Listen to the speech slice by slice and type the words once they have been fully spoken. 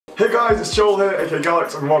Hey guys, it's Joel here, aka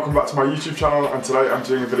Gallucks, and welcome back to my YouTube channel. And today I'm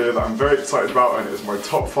doing a video that I'm very excited about, and it is my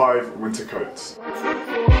top 5 winter coats.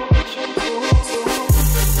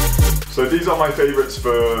 So these are my favourites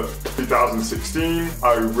for 2016.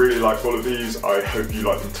 I really like all of these. I hope you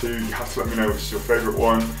like them too. You have to let me know which is your favourite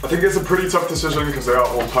one. I think it's a pretty tough decision because they are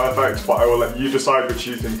all perfect, but I will let you decide which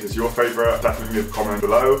you think is your favourite. Definitely leave a comment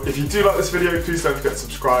below. If you do like this video, please don't forget to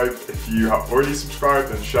subscribe. If you have already subscribed,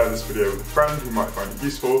 then share this video with a friend who might find it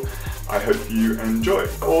useful. I hope you enjoy.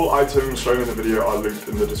 All items shown in the video are linked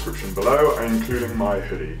in the description below, including my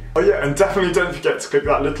hoodie. Oh yeah, and definitely don't forget to click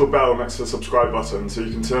that little bell next to the subscribe button so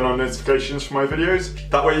you can turn on notifications for my videos.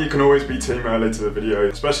 That way you can always be team early to the video,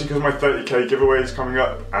 especially because my 30k giveaway is coming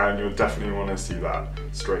up and you'll definitely want to see that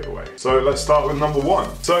straight away. So let's start with number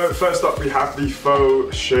 1. So first up we have the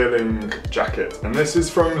Faux shearling jacket, and this is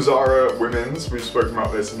from Zara Women's. We've spoken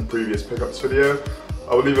about this in the previous pickups video.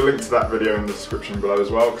 I will leave a link to that video in the description below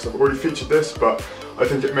as well, because I've already featured this, but I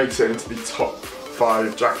think it makes it into the top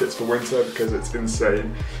 5 jackets for winter because it's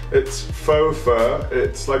insane. It's faux fur,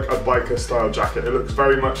 it's like a biker style jacket. It looks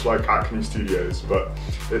very much like Acne Studios, but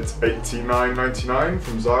it's $89.99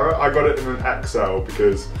 from Zara. I got it in an XL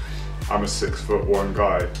because I'm a 6'1"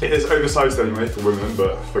 guy. It is oversized anyway for women,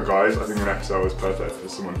 but for guys, I think an XL is perfect for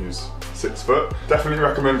someone who's 6 foot. Definitely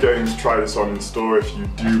recommend going to try this on in store if you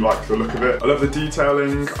do like the look of it. I love the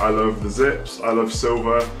detailing, I love the zips, I love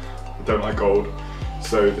silver, I don't like gold.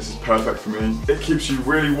 So this is perfect for me. It keeps you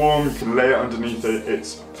really warm, you can lay it underneath it,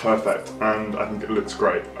 it's perfect, and I think it looks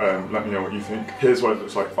great. Let me know what you think. Here's what it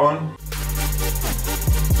looks like on.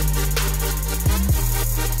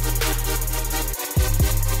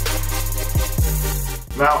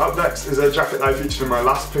 Now up next is a jacket that I featured in my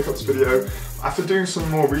last pickups video. After doing some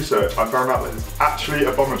more research, I found out that it's actually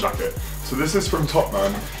a bomber jacket. So this is from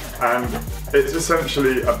Topman, and it's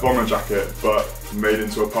essentially a bomber jacket but made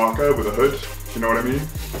into a parka with a hood, if you know what I mean.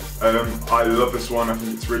 I love this one. I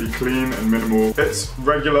think it's really clean and minimal. It's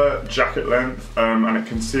regular jacket length and it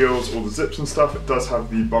conceals all the zips and stuff. It does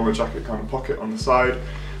have the bomber jacket kind of pocket on the side,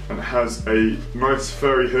 and it has a nice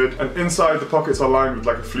furry hood, and inside the pockets are lined with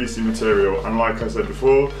like a fleecy material, and like I said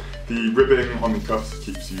before, the ribbing on the cuffs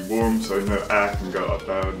keeps you warm so no air can go up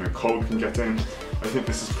there, no cold can get in. I think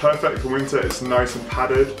this is perfect for winter. It's nice and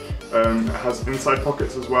padded, it has inside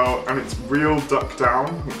pockets as well, and it's real duck down,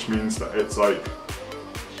 which means that it's like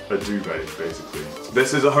a duvet basically.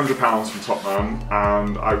 This is £100 from Topman,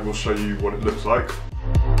 and I will show you what it looks like.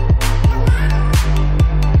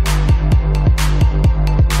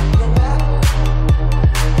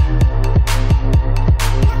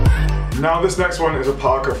 Now this next one is a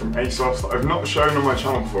parka from ASOS that I've not shown on my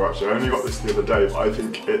channel before actually. I only got this the other day, but I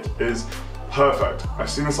think it is perfect. I've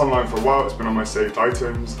seen this online for a while, it's been on my saved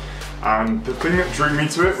items, and the thing that drew me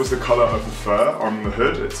to it was the colour of the fur on the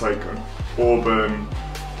hood. It's like an auburn,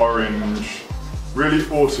 orange, really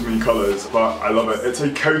autumny colours, but I love it. It's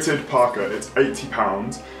a coated parka, it's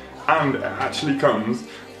 £80, and it actually comes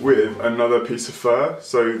with another piece of fur.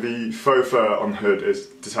 So the faux fur on the hood is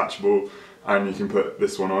detachable, and you can put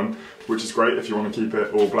this one on, which is great if you want to keep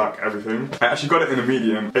it all black, everything. I actually got it in a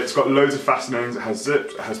medium. It's got loads of fastenings, it has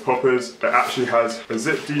zips, it has poppers, it actually has a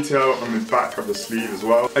zip detail on the back of the sleeve as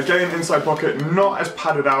well. Again, inside pocket, not as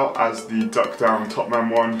padded out as the duck down Topman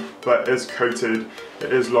one, but it is coated,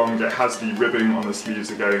 it is long, it has the ribbing on the sleeves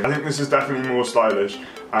again. I think this is definitely more stylish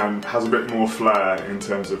and has a bit more flair in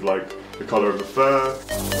terms of like the colour of the fur.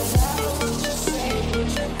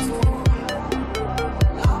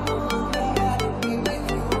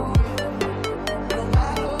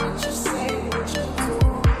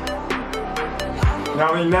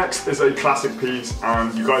 Now the next is a classic piece,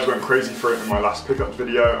 and you guys went crazy for it in my last pickup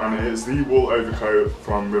video, and it is the wool overcoat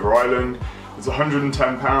from River Island. It's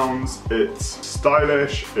 £110, it's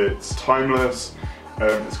stylish, it's timeless,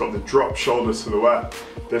 it's got the drop shoulder silhouette.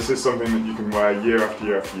 This is something that you can wear year after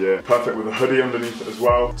year after year. Perfect with a hoodie underneath it as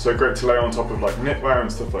well, so great to lay on top of like knitwear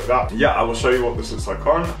and stuff like that. Yeah, I will show you what this looks like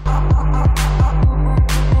on.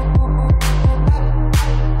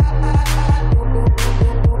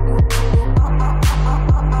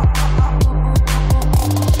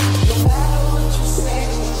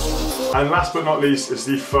 And last but not least is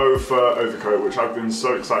the faux fur overcoat, which I've been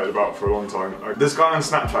so excited about for a long time. This guy on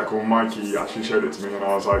Snapchat called Mikey actually showed it to me, and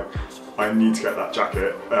I was like, I need to get that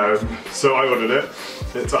jacket. So I ordered it.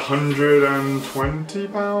 It's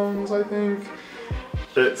 £120, I think.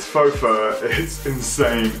 It's faux fur, it's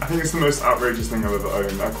insane. I think it's the most outrageous thing I've ever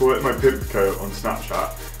owned. I call it my pimp coat on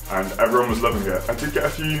Snapchat, and everyone was loving it. I did get a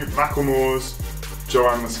few Macklemore's,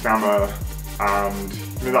 Joanne the Scammer, and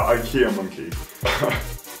you know that IKEA monkey.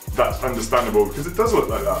 That's understandable because it does look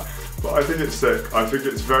like that. but I think it's sick. I think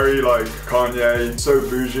it's very like Kanye, so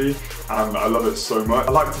bougie, and I love it so much.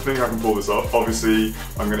 I like to think I can pull this off. Obviously,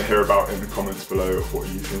 I'm going to hear about in the comments below what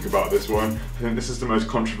you think about this one. I think this is the most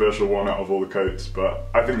controversial one out of all the coats, but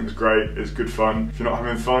I think it's great, it's good fun. If you're not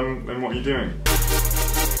having fun, then what are you doing?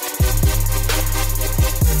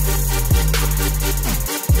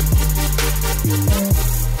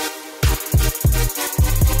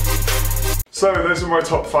 So those are my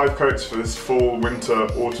top 5 coats for this fall, winter,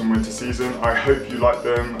 autumn, winter season. I hope you like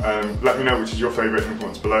them. Let me know which is your favourite in the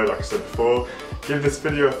comments below, like I said before. Give this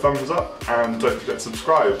video a thumbs up and don't forget to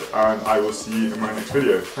subscribe, and I will see you in my next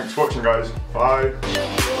video. Thanks for watching, guys. Bye.